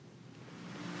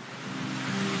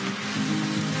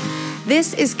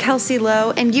This is Kelsey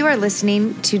Lowe, and you are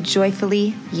listening to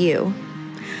Joyfully You.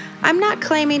 I'm not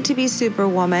claiming to be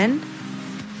Superwoman,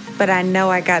 but I know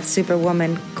I got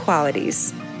Superwoman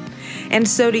qualities. And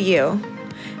so do you.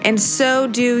 And so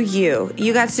do you.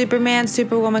 You got Superman,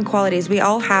 Superwoman qualities. We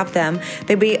all have them.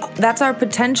 That's our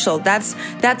potential. That's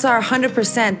our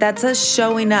 100%. That's us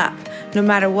showing up no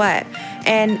matter what.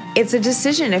 And it's a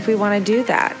decision if we want to do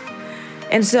that.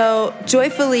 And so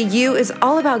Joyfully You is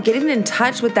all about getting in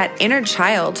touch with that inner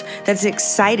child that's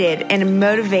excited and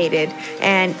motivated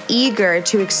and eager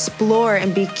to explore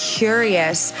and be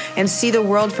curious and see the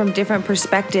world from different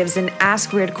perspectives and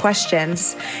ask weird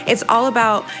questions. It's all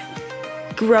about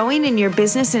growing in your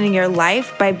business and in your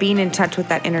life by being in touch with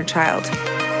that inner child.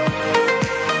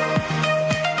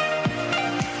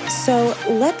 So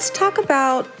let's talk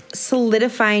about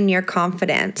solidifying your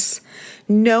confidence,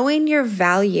 knowing your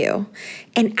value,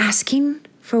 and asking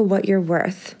for what you're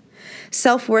worth.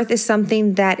 Self-worth is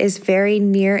something that is very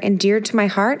near and dear to my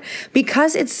heart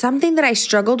because it's something that I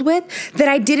struggled with that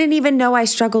I didn't even know I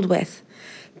struggled with.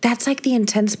 That's like the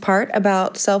intense part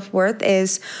about self-worth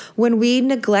is when we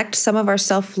neglect some of our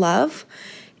self-love,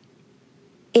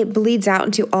 it bleeds out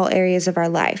into all areas of our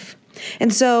life.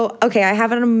 And so, I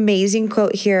have an amazing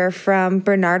quote here from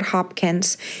Bernard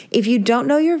Hopkins. If you don't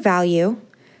know your value,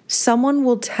 someone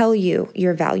will tell you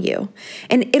your value,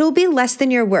 and it'll be less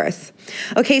than your worth.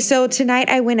 Okay, so tonight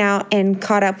I went out and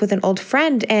caught up with an old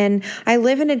friend, and I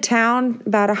live in a town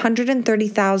about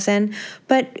 130,000,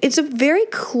 but it's a very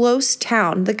close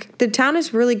town. The town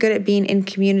is really good at being in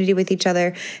community with each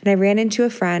other, and I ran into a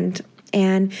friend,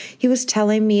 and he was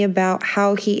telling me about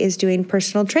how he is doing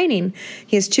personal training.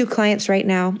 He has 2 clients right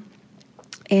now,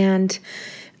 and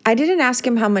I didn't ask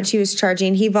him how much he was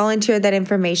charging. He volunteered that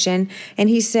information, and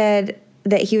he said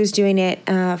that he was doing it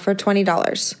for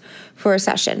 $20 for a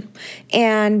session.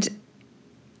 And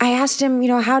I asked him,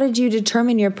 how did you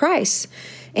determine your price?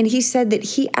 And he said that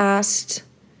he asked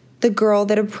the girl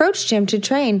that approached him to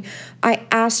train. I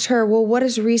asked her, well, what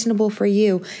is reasonable for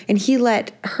you? And he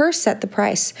let her set the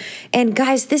price. And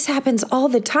guys, this happens all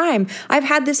the time. I've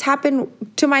had this happen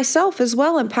to myself as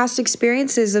well in past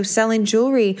experiences of selling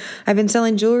jewelry. I've been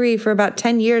selling jewelry for about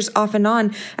 10 years off and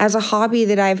on as a hobby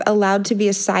that I've allowed to be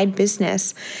a side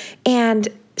business. And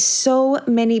so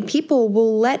many people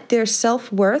will let their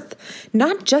self-worth,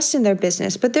 not just in their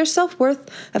business, but their self-worth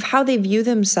of how they view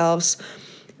themselves,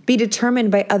 be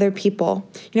determined by other people.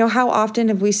 How often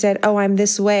have we said, oh, I'm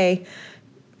this way,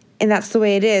 and that's the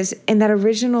way it is. And that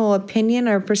original opinion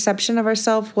or perception of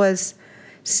ourselves was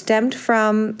stemmed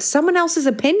from someone else's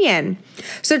opinion.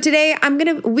 So today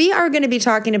we are going to be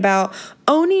talking about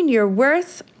owning your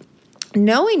worth,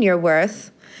 knowing your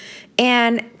worth,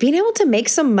 and being able to make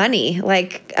some money.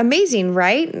 Like, amazing,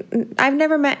 right? I've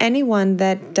never met anyone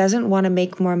that doesn't want to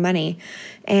make more money.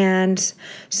 And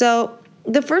so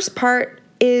the first part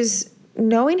is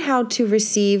knowing how to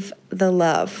receive the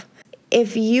love.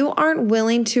 If you aren't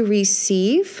willing to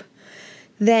receive,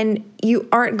 then you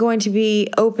aren't going to be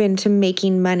open to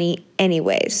making money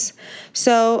anyways.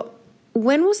 So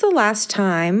when was the last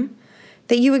time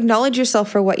that you acknowledge yourself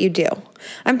for what you do?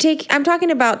 I'm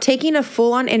talking about taking a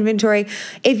full-on inventory.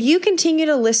 If you continue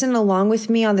to listen along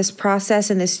with me on this process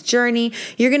and this journey,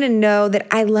 you're going to know that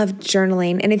I love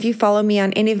journaling. And if you follow me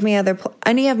on any of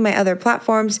my other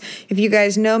platforms, if you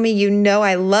guys know me, you know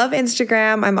I love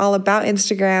Instagram. I'm all about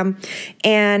Instagram.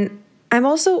 And I'm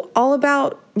also all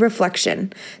about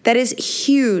reflection. That is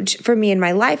huge for me in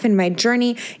my life and my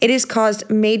journey. It has caused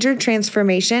major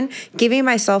transformation, giving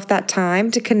myself that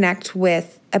time to connect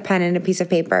with a pen and a piece of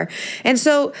paper. And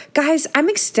so, guys, I'm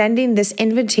extending this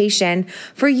invitation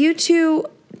for you to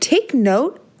take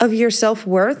note of your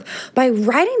self-worth by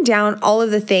writing down all of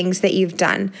the things that you've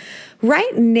done.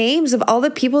 Write names of all the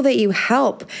people that you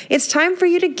help. It's time for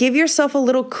you to give yourself a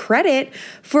little credit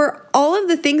for all of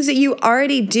the things that you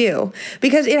already do,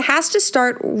 because it has to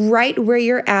start right where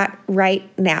you're at right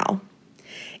now.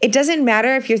 It doesn't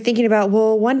matter if you're thinking about,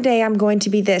 well, one day I'm going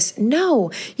to be this. No,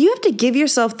 you have to give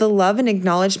yourself the love and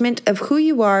acknowledgement of who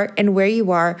you are and where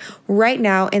you are right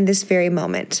now in this very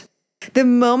moment. The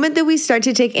moment that we start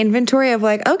to take inventory of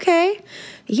like, okay,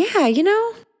 yeah,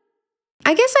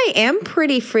 I guess I am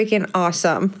pretty freaking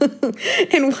awesome.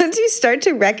 And once you start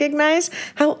to recognize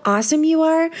how awesome you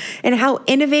are and how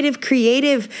innovative,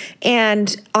 creative,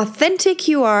 and authentic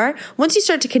you are, once you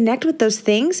start to connect with those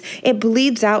things, it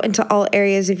bleeds out into all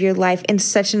areas of your life in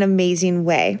such an amazing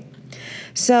way.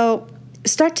 So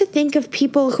start to think of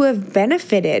people who have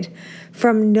benefited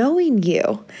from knowing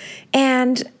you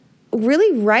and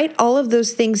really write all of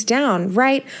those things down.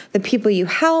 Write the people you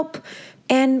help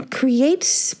and create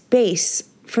space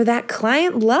for that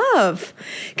client love.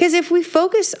 Because if we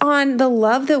focus on the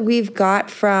love that we've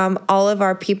got from all of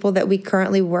our people that we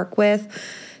currently work with,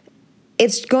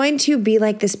 it's going to be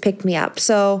like this pick me up.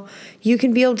 So you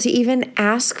can be able to even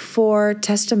ask for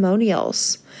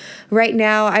testimonials. Right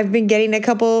now, I've been getting a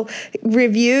couple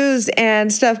reviews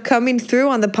and stuff coming through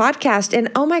on the podcast.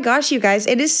 And oh my gosh, you guys,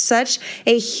 it is such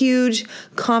a huge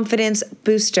confidence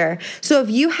booster. So if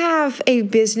you have a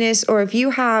business or if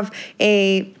you have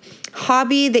a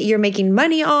hobby that you're making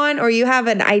money on, or you have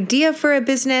an idea for a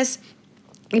business,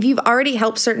 if you've already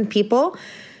helped certain people,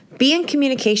 be in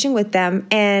communication with them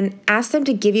and ask them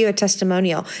to give you a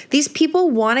testimonial. These people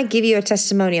want to give you a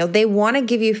testimonial. They want to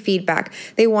give you feedback.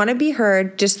 They want to be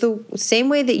heard just the same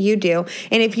way that you do.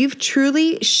 And if you've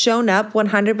truly shown up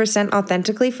 100%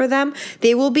 authentically for them,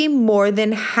 they will be more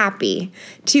than happy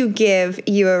to give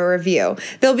you a review.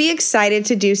 They'll be excited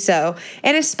to do so.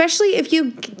 And especially if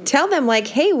you tell them like,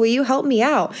 hey, will you help me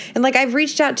out? And like I've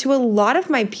reached out to a lot of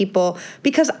my people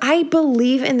because I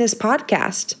believe in this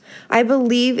podcast. I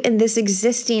believe in this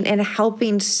existing and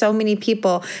helping so many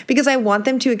people because I want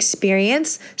them to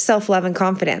experience self-love and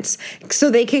confidence so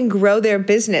they can grow their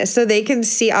business, so they can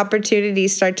see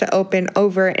opportunities start to open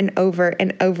over and over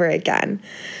and over again.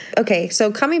 Okay, so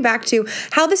coming back to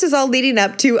how this is all leading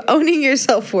up to owning your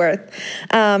self-worth.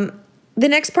 The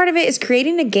next part of it is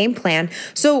creating a game plan.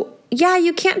 So yeah,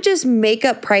 you can't just make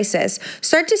up prices.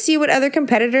 Start to see what other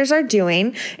competitors are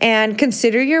doing and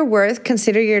consider your worth,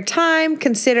 consider your time,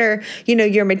 consider,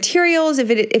 your materials,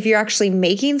 if you're actually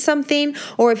making something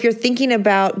or if you're thinking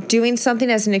about doing something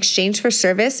as an exchange for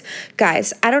service.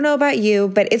 Guys, I don't know about you,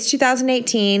 but it's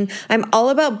 2018. I'm all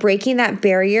about breaking that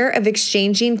barrier of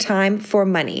exchanging time for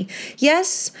money.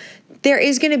 Yes, there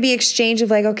is going to be exchange of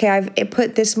like, okay, I've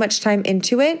put this much time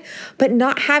into it, but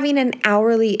not having an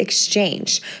hourly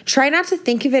exchange. Try not to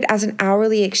think of it as an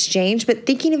hourly exchange, but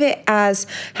thinking of it as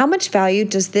how much value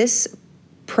does this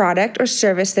product or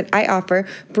service that I offer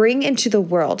bring into the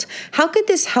world? How could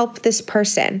this help this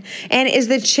person? And is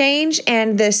the change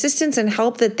and the assistance and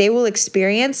help that they will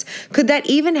experience, could that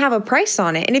even have a price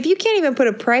on it? And if you can't even put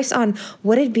a price on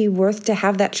what it'd be worth to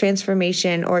have that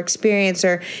transformation or experience,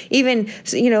 or even,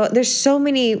 there's so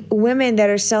many women that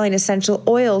are selling essential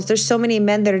oils. There's so many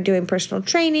men that are doing personal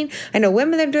training. I know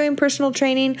women that are doing personal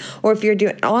training, or if you're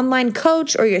doing an online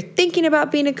coach or you're thinking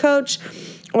about being a coach.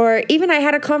 Or even I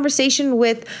had a conversation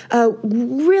with a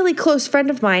really close friend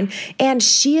of mine, and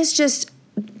she is just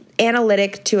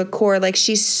analytic to a core. Like,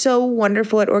 she's so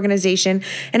wonderful at organization.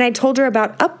 And I told her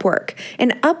about Upwork.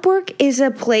 And Upwork is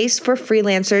a place for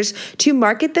freelancers to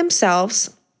market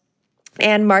themselves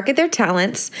and market their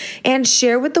talents and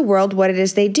share with the world what it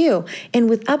is they do. And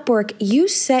with Upwork, you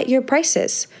set your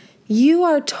prices. You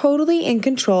are totally in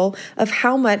control of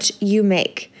how much you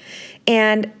make.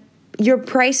 And your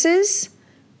prices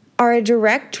are a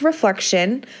direct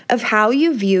reflection of how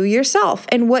you view yourself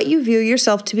and what you view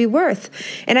yourself to be worth.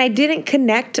 And I didn't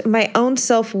connect my own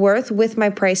self-worth with my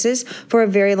prices for a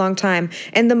very long time.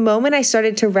 And the moment I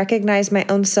started to recognize my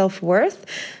own self-worth,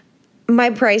 my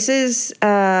prices,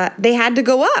 they had to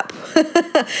go up.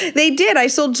 They did. I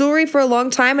sold jewelry for a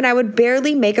long time and I would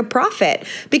barely make a profit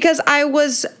because I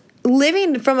was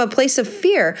living from a place of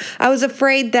fear. I was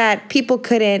afraid that people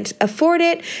couldn't afford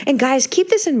it. And guys, keep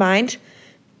this in mind.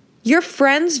 Your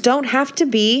friends don't have to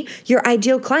be your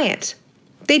ideal client.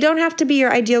 They don't have to be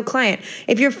your ideal client.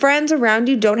 If your friends around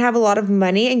you don't have a lot of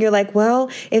money and you're like, well,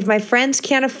 if my friends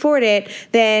can't afford it,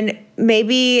 then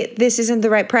maybe this isn't the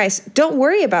right price. Don't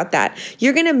worry about that.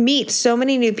 You're going to meet so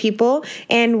many new people,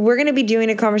 and we're going to be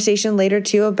doing a conversation later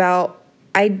too about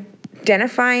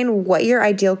identifying what your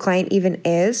ideal client even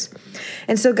is.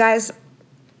 And so guys,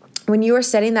 when you are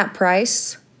setting that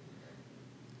price,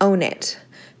 own it.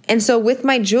 And so with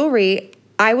my jewelry,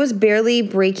 I was barely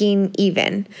breaking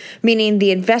even, meaning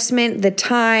the investment, the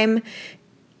time,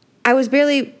 I was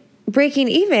barely breaking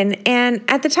even. And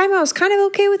at the time I was kind of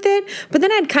okay with it, but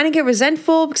then I'd kind of get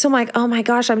resentful because I'm like, oh my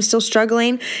gosh, I'm still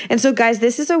struggling. And so guys,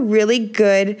 this is a really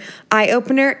good eye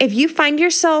opener. If you find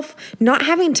yourself not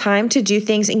having time to do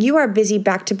things and you are busy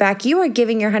back to back, you are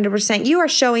giving your 100%, you are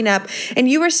showing up, and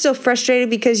you are still frustrated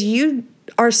because you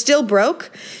are still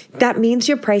broke, that means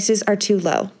your prices are too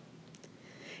low.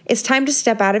 It's time to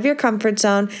step out of your comfort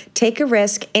zone, take a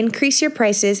risk, increase your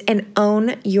prices, and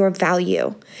own your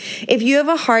value. If you have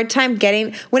a hard time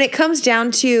when it comes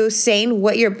down to saying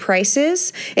what your price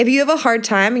is, if you have a hard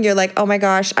time and you're like, oh my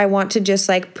gosh, I want to just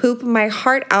like poop my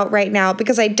heart out right now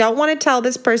because I don't want to tell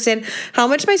this person how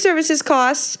much my services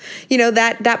cost,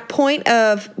 that point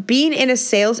of being in a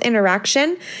sales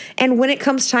interaction. And when it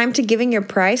comes time to giving your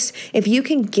price, if you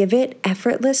can give it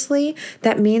effortlessly,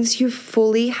 that means you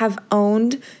fully have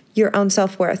owned your own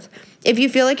self-worth. If you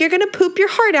feel like you're going to poop your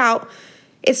heart out,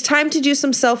 it's time to do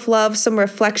some self-love, some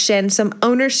reflection, some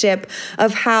ownership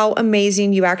of how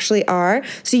amazing you actually are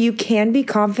so you can be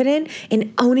confident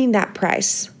in owning that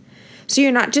price. So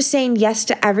you're not just saying yes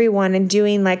to everyone and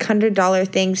doing like $100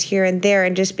 things here and there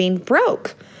and just being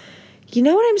broke. You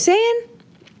know what I'm saying?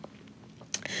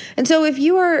 And so if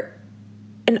you are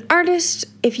an artist,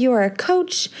 if you are a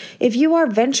coach, if you are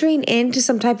venturing into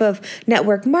some type of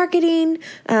network marketing,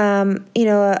 whether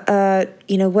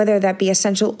that be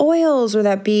essential oils or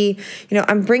that be,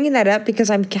 I'm bringing that up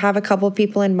because I have a couple of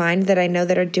people in mind that I know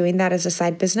that are doing that as a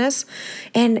side business.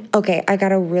 And okay, I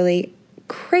got a really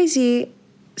crazy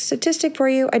statistic for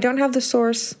you. I don't have the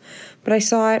source, but I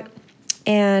saw it.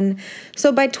 And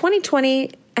so by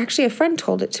 2020, actually a friend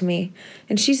told it to me,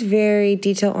 and she's very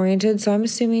detail oriented, so I'm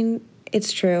assuming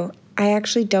it's true. I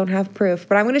actually don't have proof,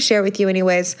 but I'm going to share it with you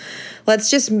anyways. Let's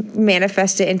just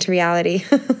manifest it into reality.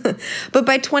 But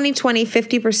by 2020,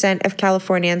 50% of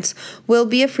Californians will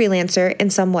be a freelancer in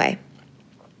some way.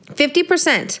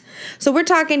 50%. So we're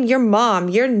talking your mom,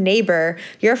 your neighbor,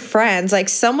 your friends, like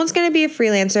someone's going to be a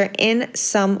freelancer in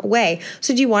some way.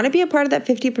 So do you want to be a part of that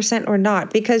 50% or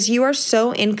not? Because you are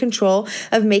so in control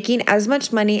of making as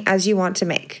much money as you want to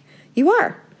make. You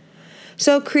are.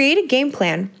 So create a game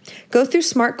plan. Go through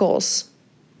SMART goals.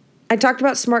 I talked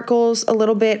about SMART goals a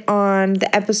little bit on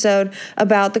the episode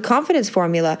about the confidence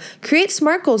formula. Create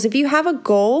SMART goals. If you have a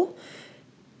goal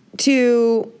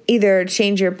to either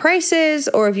change your prices,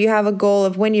 or if you have a goal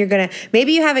of when you're going to,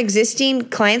 maybe you have existing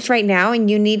clients right now and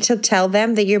you need to tell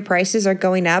them that your prices are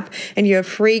going up and you're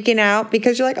freaking out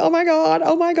because you're like, oh my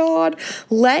God.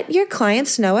 Let your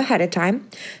clients know ahead of time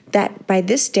that by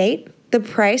this date, the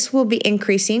price will be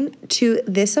increasing to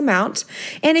this amount.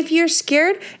 And if you're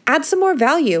scared, add some more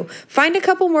value. Find a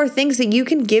couple more things that you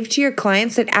can give to your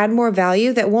clients that add more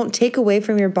value that won't take away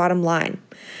from your bottom line.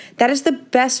 That is the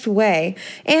best way.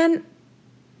 And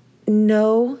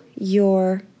know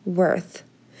your worth.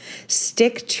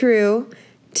 Stick true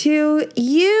to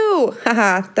you.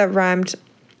 Haha, that rhymed.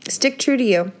 Stick true to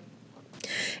you.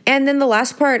 And then the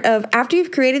last part of, after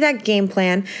you've created that game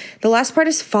plan, the last part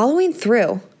is following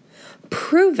through.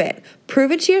 Prove it.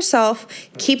 Prove it to yourself.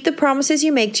 Keep the promises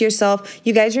you make to yourself.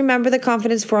 You guys remember the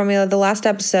confidence formula, the last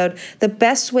episode. The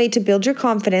best way to build your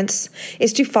confidence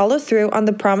is to follow through on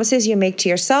the promises you make to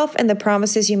yourself and the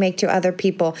promises you make to other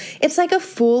people. It's like a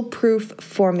foolproof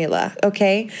formula,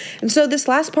 okay? And so this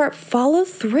last part, follow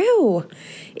through.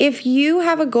 If you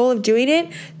have a goal of doing it,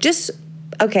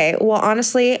 okay, well,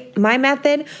 honestly, my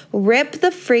method, rip the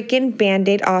freaking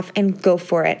Band-Aid off and go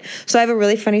for it. So I have a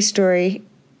really funny story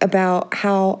about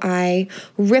how I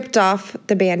ripped off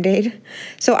the Band-Aid.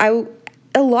 So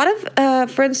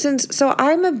for instance, so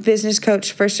I'm a business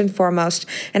coach first and foremost,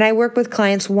 and I work with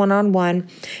clients one-on-one,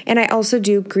 and I also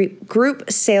do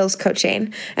group sales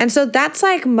coaching. And so that's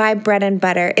like my bread and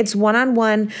butter. It's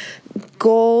one-on-one,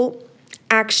 goal,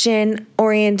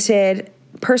 action-oriented,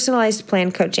 personalized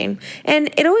plan coaching.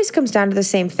 And it always comes down to the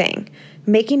same thing,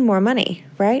 making more money,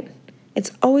 right? It's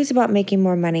always about making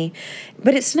more money,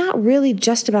 but it's not really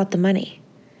just about the money.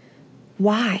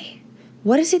 Why?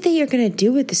 What is it that you're going to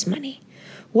do with this money?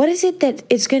 What is it that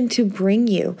it's going to bring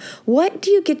you? What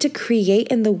do you get to create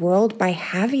in the world by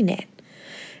having it?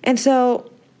 And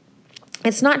so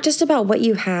it's not just about what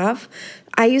you have.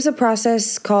 I use a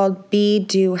process called be,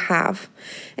 do, have.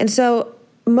 And so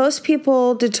most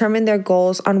people determine their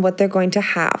goals on what they're going to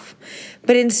have.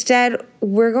 But instead,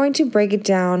 we're going to break it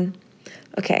down.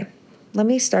 Okay. Let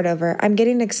me start over. I'm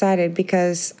getting excited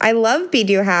because I love Be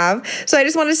Do Have. So I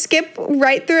just want to skip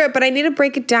right through it, but I need to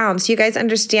break it down so you guys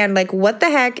understand, like, what the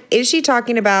heck is she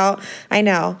talking about? I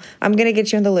know. I'm going to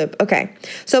get you in the loop. Okay.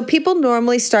 So people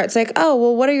normally start, it's like, oh,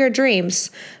 well, what are your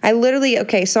dreams?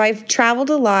 So I've traveled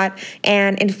a lot,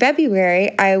 and in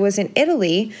February, I was in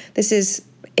Italy. This is,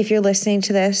 if you're listening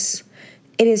to this,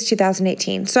 it is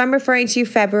 2018. So I'm referring to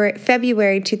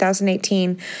February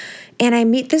 2018. And I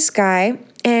meet this guy,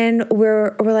 and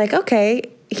we're like, okay,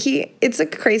 it's a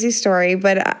crazy story,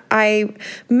 but I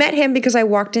met him because I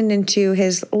walked into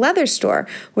his leather store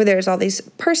where there's all these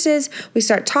purses. We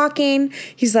start talking.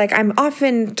 He's like, I'm off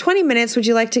in 20 minutes. Would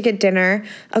you like to get dinner?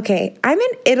 Okay, I'm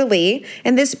in Italy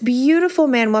and this beautiful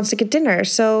man wants to get dinner.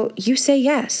 So you say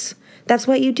yes. That's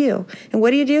what you do. And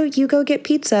what do? You go get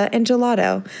pizza and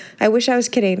gelato. I wish I was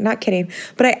kidding. Not kidding.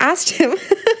 But I asked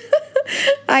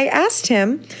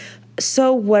him,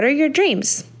 so what are your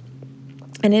dreams?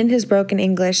 And in his broken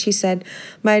English, he said,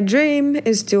 my dream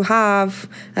is to have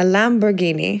a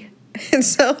Lamborghini. And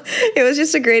so it was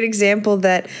just a great example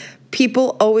that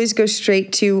people always go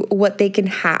straight to what they can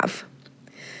have.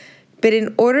 But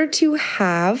in order to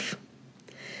have,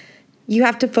 you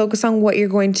have to focus on what you're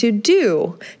going to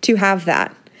do to have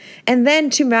that. And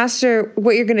then to master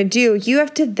what you're going to do, you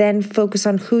have to then focus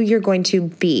on who you're going to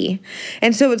be.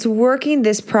 And so it's working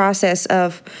this process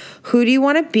of who do you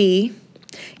want to be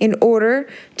in order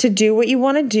to do what you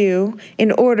want to do,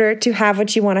 in order to have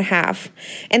what you want to have.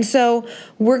 And so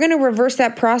we're going to reverse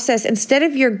that process. Instead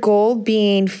of your goal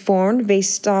being formed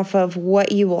based off of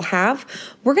what you will have,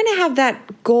 we're going to have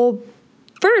that goal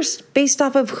first based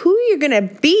off of who you're going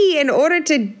to be in order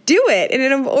to do it and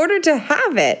in order to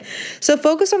have it. So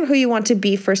focus on who you want to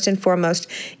be first and foremost.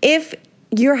 If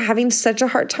you're having such a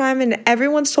hard time and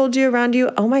everyone's told you around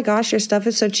you, oh my gosh, your stuff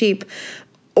is so cheap.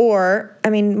 Or,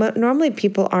 normally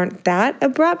people aren't that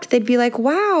abrupt. They'd be like,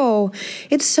 wow,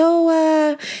 it's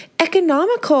so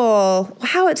economical.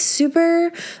 Wow, it's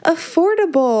super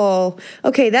affordable.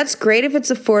 Okay, that's great if it's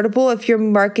affordable, if you're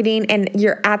marketing and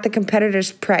you're at the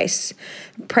competitor's pricing,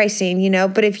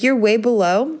 But if you're way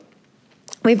below,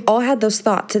 we've all had those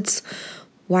thoughts. It's,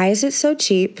 why is it so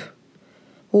cheap?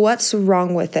 What's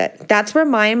wrong with it? That's where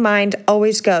my mind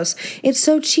always goes. It's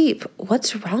so cheap.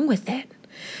 What's wrong with it?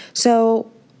 So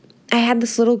I had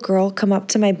this little girl come up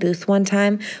to my booth one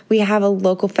time. We have a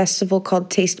local festival called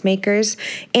Tastemakers,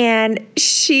 and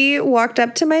she walked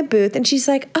up to my booth and she's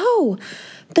like, oh,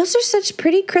 those are such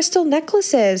pretty crystal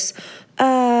necklaces.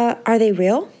 Are they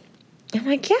real? I'm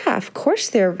like, yeah, of course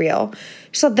they're real.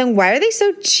 She's like, then why are they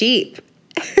so cheap?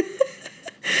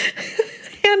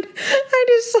 And I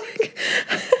just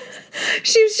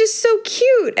she was just so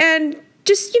cute and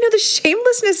just, the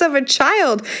shamelessness of a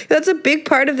child. That's a big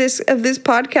part of this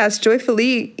podcast,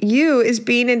 Joyfully You, is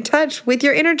being in touch with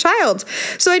your inner child.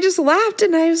 So I just laughed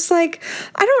and I was like,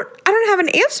 I don't have an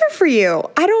answer for you.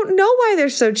 I don't know why they're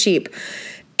so cheap.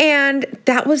 And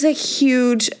that was a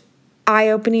huge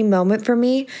eye-opening moment for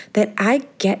me that I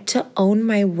get to own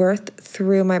my worth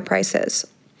through my prices.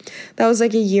 That was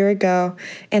like a year ago.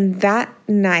 And that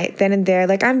night, then and there,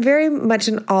 I'm very much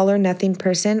an all or nothing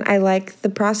person. I like the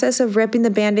process of ripping the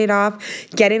Band-Aid off,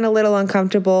 getting a little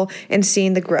uncomfortable, and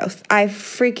seeing the growth. I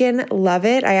freaking love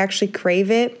it. I actually crave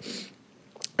it.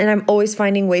 And I'm always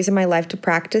finding ways in my life to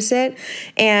practice it.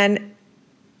 And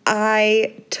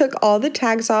I took all the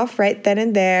tags off right then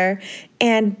and there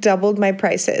and doubled my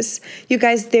prices. You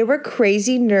guys, there were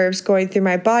crazy nerves going through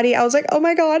my body. I was like, oh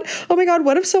my God,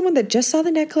 what if someone that just saw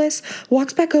the necklace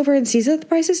walks back over and sees that the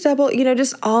price is double?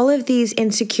 Just all of these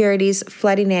insecurities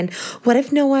flooding in. What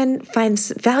if no one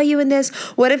finds value in this?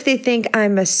 What if they think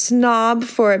I'm a snob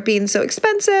for it being so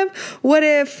expensive? What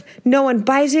if no one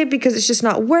buys it because it's just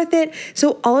not worth it?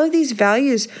 So all of these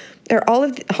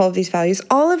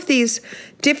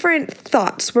different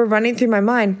thoughts were running through my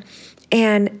mind.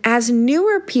 And as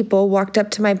newer people walked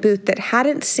up to my booth that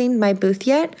hadn't seen my booth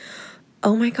yet,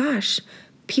 oh my gosh,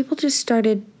 people just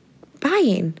started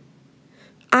buying.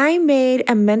 I made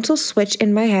a mental switch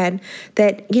in my head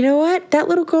that, you know what, that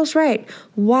little girl's right.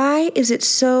 Why is it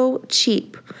so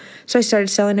cheap? So I started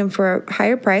selling them for a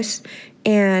higher price,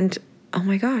 and oh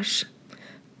my gosh,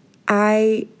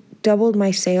 I doubled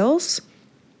my sales.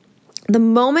 The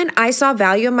moment I saw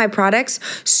value in my products,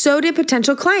 so did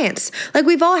potential clients.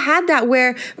 We've all had that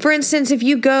where, for instance, if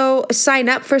you go sign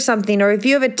up for something or if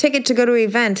you have a ticket to go to an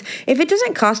event, if it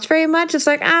doesn't cost very much, it's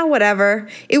like, whatever.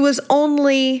 It was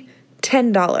only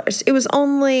 $10. It was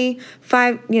only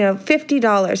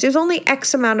 $50. It was only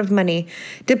X amount of money,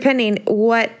 depending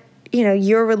what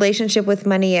your relationship with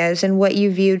money is and what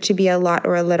you view to be a lot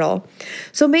or a little.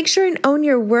 So make sure and own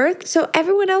your worth so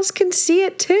everyone else can see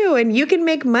it too and you can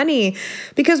make money.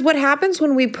 Because what happens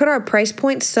when we put our price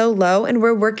point so low and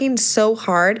we're working so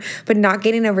hard but not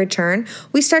getting a return,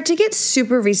 we start to get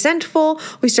super resentful,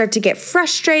 we start to get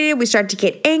frustrated, we start to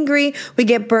get angry, we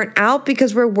get burnt out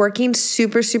because we're working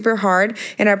super, super hard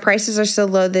and our prices are so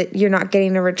low that you're not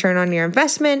getting a return on your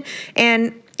investment,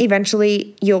 and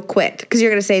eventually you'll quit because you're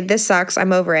going to say, this sucks,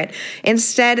 I'm over it.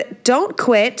 Instead, don't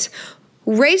quit.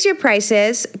 Raise your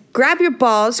prices, grab your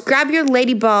balls, grab your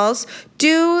lady balls,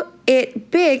 Do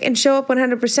it big and show up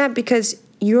 100% because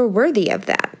you're worthy of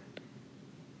that.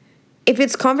 If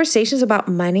it's conversations about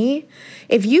money,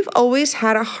 if you've always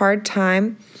had a hard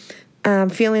time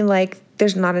feeling like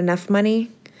there's not enough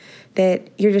money, that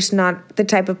you're just not the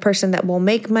type of person that will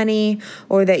make money,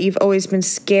 or that you've always been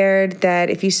scared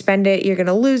that if you spend it, you're going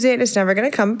to lose it, it's never going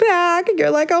to come back, and you're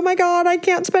like, oh my God, I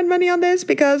can't spend money on this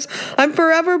because I'm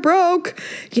forever broke.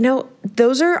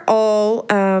 Those are all...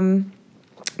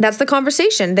 That's the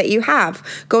conversation that you have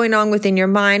going on within your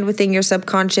mind, within your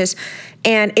subconscious,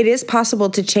 and it is possible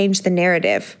to change the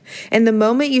narrative. And the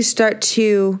moment you start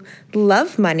to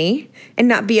love money and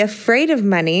not be afraid of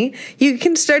money, you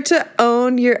can start to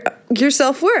own your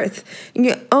self-worth.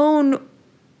 You own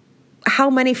how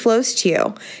money flows to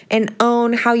you and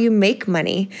own how you make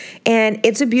money. And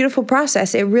it's a beautiful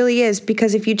process. It really is,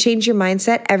 because if you change your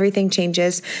mindset, everything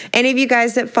changes. Any of you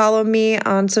guys that follow me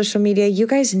on social media, you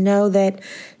guys know that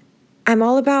I'm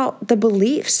all about the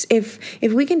beliefs. If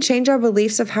we can change our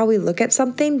beliefs of how we look at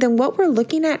something, then what we're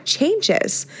looking at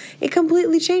changes. It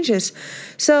completely changes.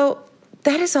 So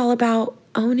that is all about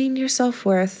owning your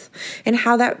self-worth and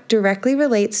how that directly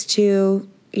relates to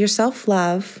your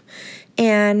self-love.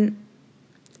 And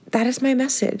that is my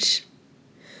message.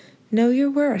 Know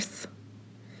your worth.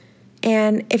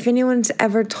 And if anyone's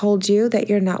ever told you that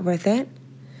you're not worth it,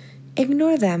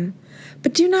 ignore them.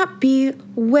 But do not be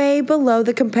way below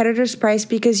the competitor's price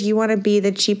because you want to be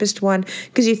the cheapest one,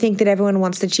 because you think that everyone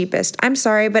wants the cheapest. I'm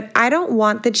sorry, but I don't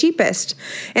want the cheapest.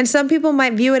 And some people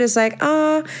might view it as like,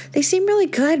 they seem really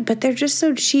good, but they're just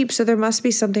so cheap, so there must be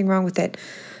something wrong with it.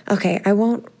 Okay, I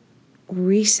won't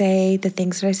re-say the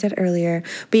things that I said earlier,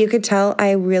 but you could tell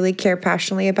I really care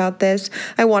passionately about this.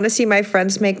 I want to see my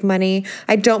friends make money.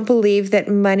 I don't believe that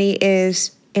money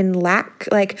is in lack.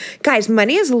 Like, guys,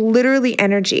 money is literally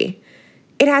energy.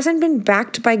 It hasn't been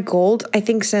backed by gold, I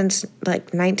think, since like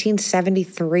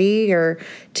 1973 or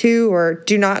 2, or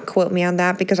do not quote me on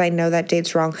that because I know that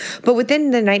date's wrong. But within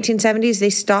the 1970s,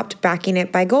 they stopped backing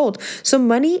it by gold. So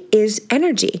money is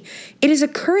energy. It is a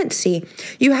currency.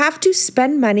 You have to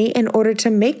spend money in order to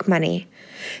make money.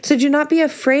 So do not be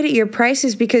afraid at your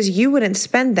prices because you wouldn't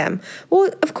spend them.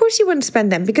 Well, of course you wouldn't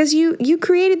spend them because you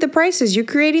created the prices. You're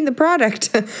creating the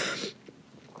product.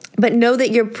 But know that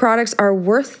your products are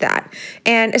worth that.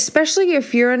 And especially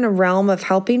if you're in a realm of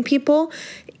helping people,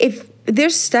 if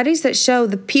there's studies that show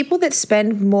the people that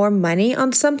spend more money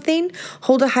on something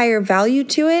hold a higher value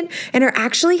to it and are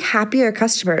actually happier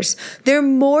customers. They're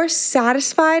more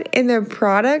satisfied in their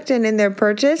product and in their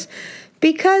purchase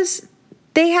because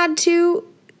they had to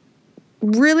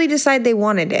really decide they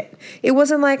wanted it. It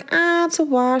wasn't like, it's a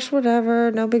wash,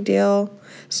 whatever, no big deal.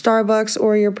 Starbucks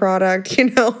or your product,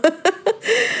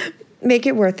 Make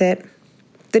it worth it.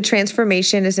 The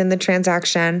transformation is in the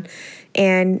transaction,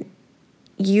 and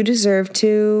you deserve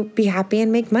to be happy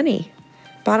and make money.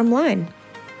 Bottom line.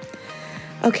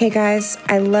 Okay, guys,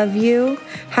 I love you.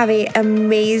 Have an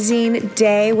amazing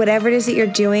day, whatever it is that you're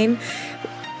doing.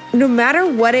 No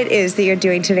matter what it is that you're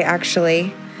doing today,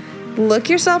 actually, look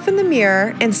yourself in the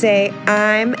mirror and say,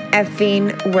 I'm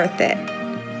effing worth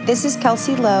it. This is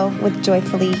Kelsey Lowe with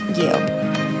Joyfully You.